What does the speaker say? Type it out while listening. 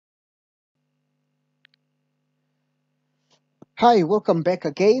Hi, welcome back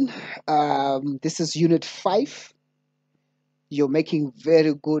again. This is Unit 5. You're making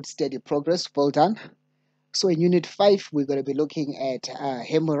very good, steady progress. Well done. So, in Unit 5, we're going to be looking at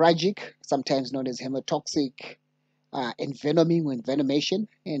hemorrhagic, sometimes known as hemotoxic, envenoming or envenomation,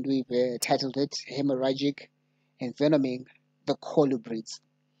 and we've titled it Hemorrhagic Envenoming the Colubrids.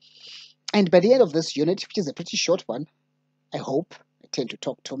 And by the end of this unit, which is a pretty short one, I hope, I tend to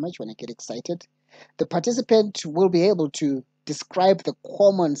talk too much when I get excited, the participant will be able to describe the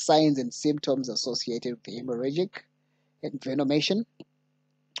common signs and symptoms associated with hemorrhagic envenomation,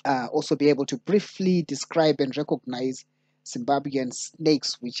 also be able to briefly describe and recognize Zimbabwean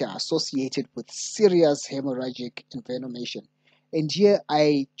snakes which are associated with serious hemorrhagic envenomation. And here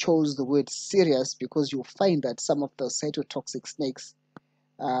I chose the word serious because you'll find that some of the cytotoxic snakes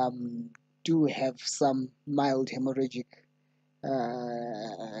um, do have some mild hemorrhagic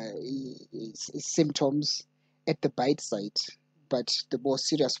symptoms at the bite site, but the more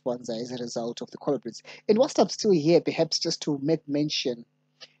serious ones are as a result of the colubrids. And whilst I'm still here, perhaps just to make mention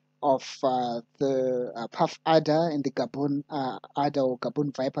of the puff adder and the Gabon adder or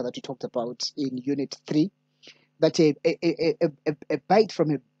Gabon viper that we talked about in Unit 3, that a bite from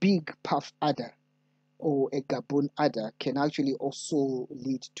a big puff adder or a Gabon adder can actually also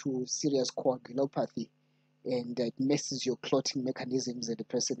lead to serious coagulopathy, and it messes your clotting mechanisms, and the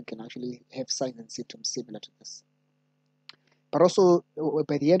person can actually have signs and symptoms similar to this. But also,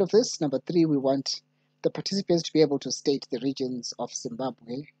 by the end of this, number 3, we want the participants to be able to state the regions of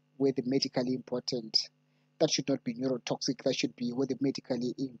Zimbabwe where the medically important, that should not be neurotoxic, that should be where the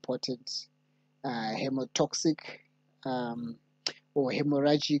medically important hemotoxic or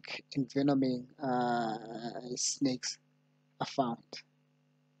hemorrhagic envenoming snakes are found.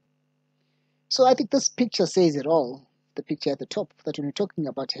 So I think this picture says it all. The picture at the top, that when we're talking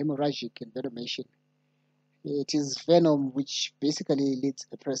about hemorrhagic envenomation, it is venom which basically leads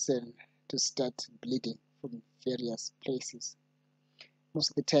a person to start bleeding from various places. Most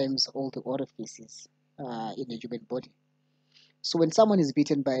of the times, all the orifices in the human body. So when someone is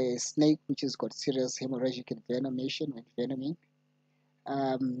bitten by a snake which has got serious hemorrhagic envenomation or envenoming,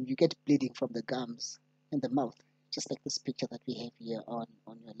 you get bleeding from the gums and the mouth, just like this picture that we have here on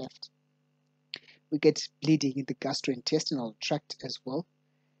your left. We get bleeding in the gastrointestinal tract as well,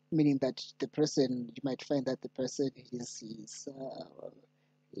 meaning that the person, you might find that the person is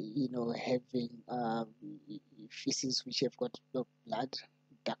having feces which have got blood,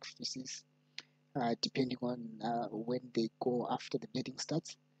 dark feces, depending on when they go after the bleeding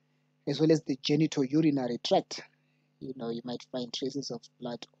starts, as well as the genitourinary tract. You might find traces of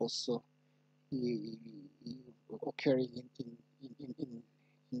blood also occurring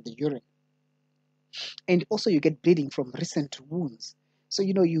in the urine. And also you get bleeding from recent wounds. So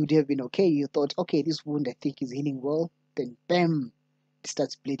you'd have been okay. You thought, okay, this wound I think is healing well. Then bam, it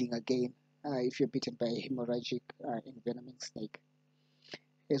starts bleeding again. If you're bitten by a hemorrhagic envenoming snake,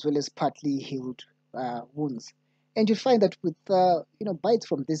 as well as partly healed wounds. And you find that with bites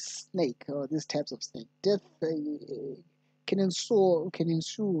from this snake or these types of snake, death can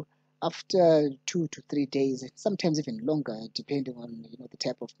ensue after 2 to 3 days, sometimes even longer, depending on the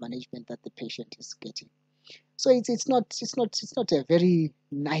type of management that the patient is getting. So it's not a very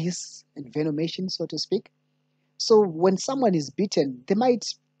nice envenomation, so to speak. So when someone is bitten, they might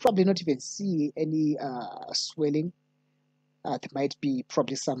probably not even see any swelling. There might be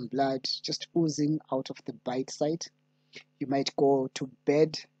probably some blood just oozing out of the bite site. You might go to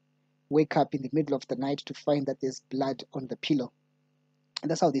bed, wake up in the middle of the night to find that there's blood on the pillow. And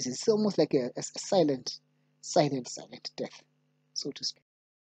that's how this is. It's almost like a silent death, so to speak.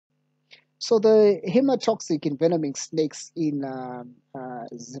 So the hemotoxic envenoming snakes in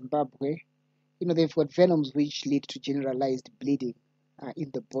Zimbabwe, they've got venoms which lead to generalized bleeding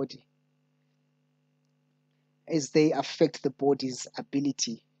in the body, as they affect the body's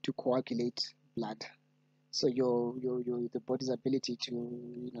ability to coagulate blood. So your the body's ability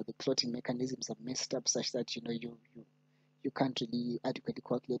to the clotting mechanisms are messed up such that you can't really adequately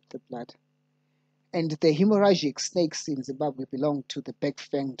coagulate the blood. And the hemorrhagic snakes in Zimbabwe belong to the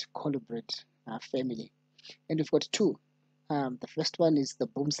back-fanged colubrid family. And we've got two. The first one is the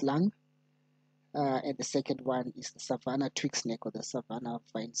boomslang, and the second one is the savanna twig snake or the savanna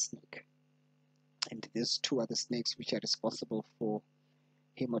vine snake. And there's two other snakes which are responsible for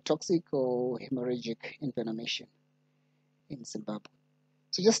hemotoxic or hemorrhagic envenomation in Zimbabwe.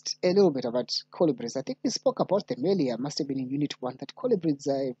 So just a little bit about colubrids. I think we spoke about them earlier, must have been in Unit 1, that colubrids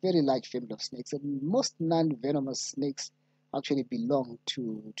are a very large family of snakes, and most non-venomous snakes actually belong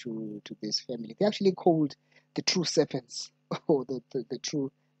to this family. They're actually called the true serpents, or the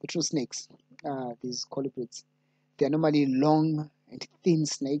true snakes, these colubrids. They're normally long and thin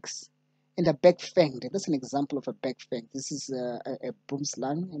snakes, and are back-fanged. That's an example of a back-fang. This is a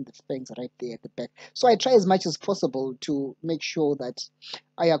boomslang, and the fangs are right there at the back. So I try as much as possible to make sure that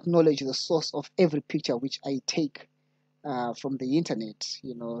I acknowledge the source of every picture which I take from the internet,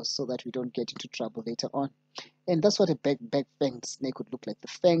 so that we don't get into trouble later on. And that's what a back-fanged snake would look like. The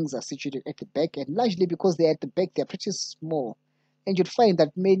fangs are situated at the back, and largely because they're at the back, they're pretty small. And you'd find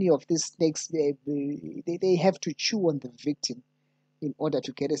that many of these snakes, they have to chew on the victim in order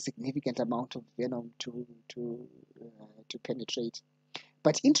to get a significant amount of venom to penetrate.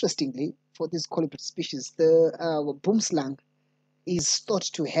 But interestingly, for this colubrid species, the boomslang is thought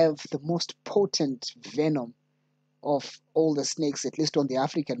to have the most potent venom of all the snakes, at least on the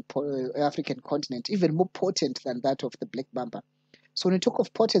African continent, even more potent than that of the black mamba. So when we talk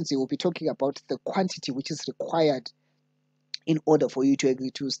of potency, we'll be talking about the quantity which is required in order for you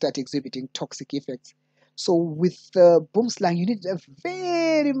to start exhibiting toxic effects. So with the boomslang, you need a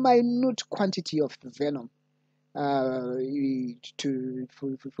very minute quantity of the venom for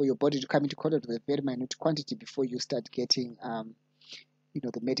your body to come into contact with a very minute quantity before you start getting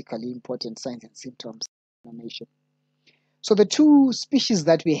the medically important signs and symptoms of inflammation. So the two species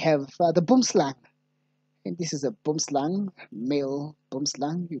that we have, the boomslang, and this is a boomslang, male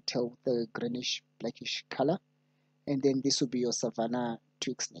boomslang, you tell the greenish blackish color, and then this will be your savanna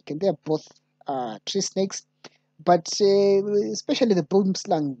twig snake, and they're both tree snakes, but especially the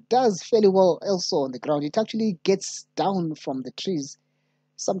boomslang does fairly well also on the ground. It actually gets down from the trees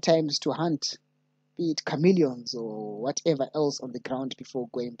sometimes to hunt, be it chameleons or whatever else on the ground before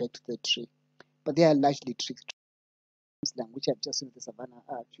going back to the tree. But they are largely tree which I've just seen with the savannah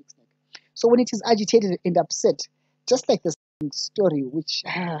twig snake. So when it is agitated and upset, just like the story, which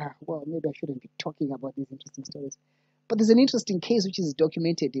well, maybe I shouldn't be talking about these interesting stories, but there's an interesting case which is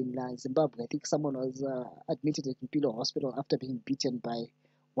documented in Zimbabwe. I think someone was admitted at Mpilo Hospital after being bitten by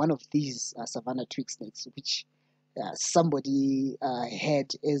one of these savannah twig snakes, which somebody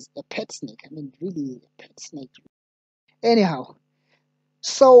had as a pet snake. I mean, really a pet snake. Anyhow,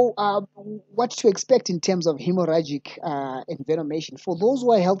 so, what to expect in terms of hemorrhagic envenomation? For those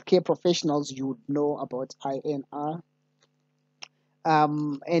who are healthcare professionals, you would know about INR.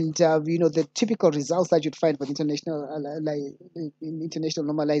 And the typical results that you'd find for the international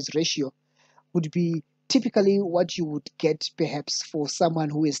normalized ratio would be typically what you would get perhaps for someone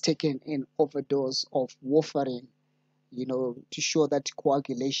who has taken an overdose of warfarin, to show that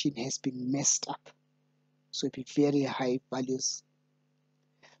coagulation has been messed up. So it'd be very high values.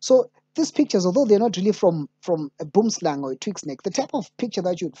 So these pictures, although they're not really from a boomslang or a twig snake, the type of picture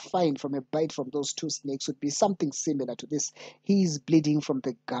that you'd find from a bite from those two snakes would be something similar to this. He's bleeding from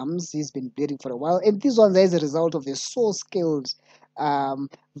the gums. He's been bleeding for a while. And these ones are as a result of the saw-scaled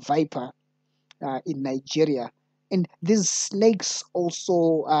viper in Nigeria. And these snakes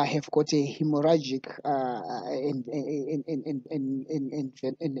also have got a hemorrhagic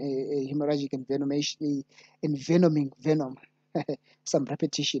hemorrhagic envenoming venom. Some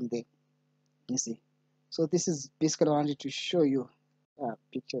repetition there, you see. So this is basically what I wanted to show you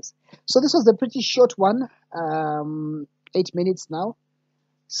pictures. So this was a pretty short one, 8 minutes now.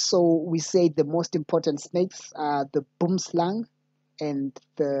 So we said the most important snakes are the boomslang and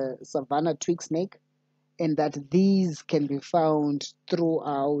the savannah twig snake, and that these can be found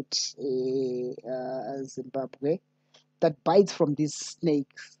throughout Zimbabwe. That bites from these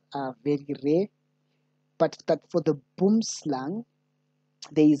snakes are very rare, but that for the boomslang,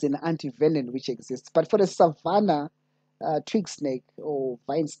 there is an antivenom which exists. But for the savannah twig snake or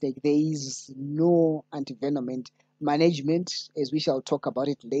vine snake, there is no antivenom. And management, as we shall talk about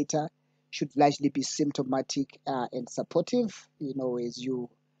it later, should largely be symptomatic and supportive, as you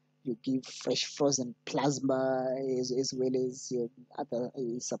give fresh frozen plasma as well as other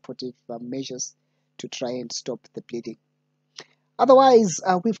supportive measures to try and stop the bleeding. Otherwise,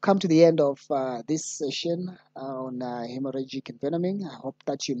 we've come to the end of this session on hemorrhagic envenoming. I hope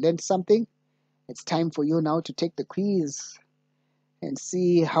that you learned something. It's time for you now to take the quiz and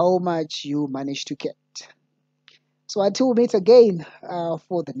see how much you managed to get. So until we meet again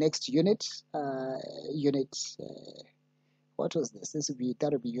for the next unit, what was this?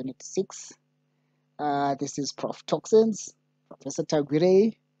 That will be unit 6. This is Prof. Toxins, Professor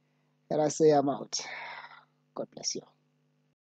Tagwire, and I say I'm out. God bless you.